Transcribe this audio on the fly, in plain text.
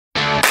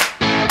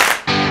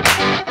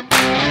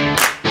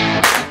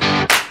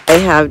I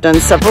have done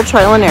several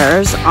trial and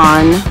errors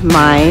on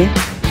my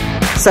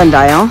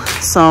sundial,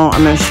 so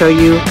I'm going to show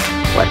you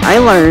what I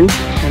learned,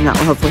 and that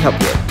will hopefully help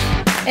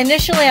you.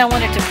 Initially, I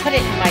wanted to put it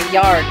in my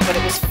yard, but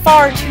it was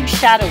far too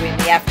shadowy in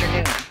the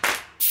afternoon.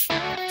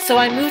 So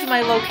I moved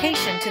my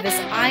location to this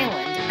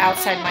island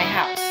outside my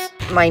house.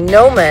 My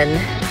gnomon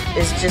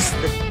is just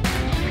the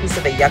piece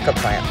of a yucca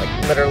plant,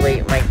 like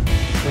literally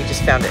we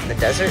just found it in the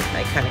desert, and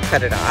I kind of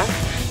cut it off,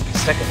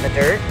 stuck it in the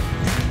dirt.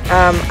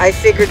 I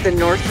figured the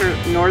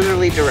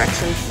northerly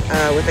directions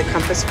with a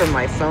compass from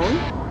my phone,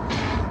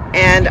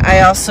 and I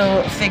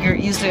also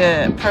used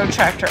a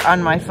protractor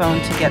on my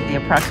phone to get the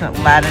approximate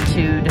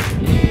latitude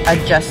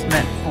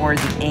adjustment for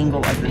the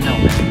angle of the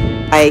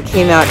gnomon. I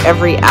came out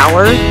every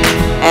hour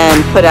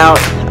and put out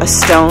a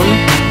stone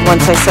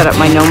once I set up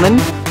my gnomon.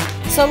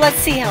 So let's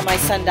see how my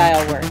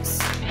sundial works.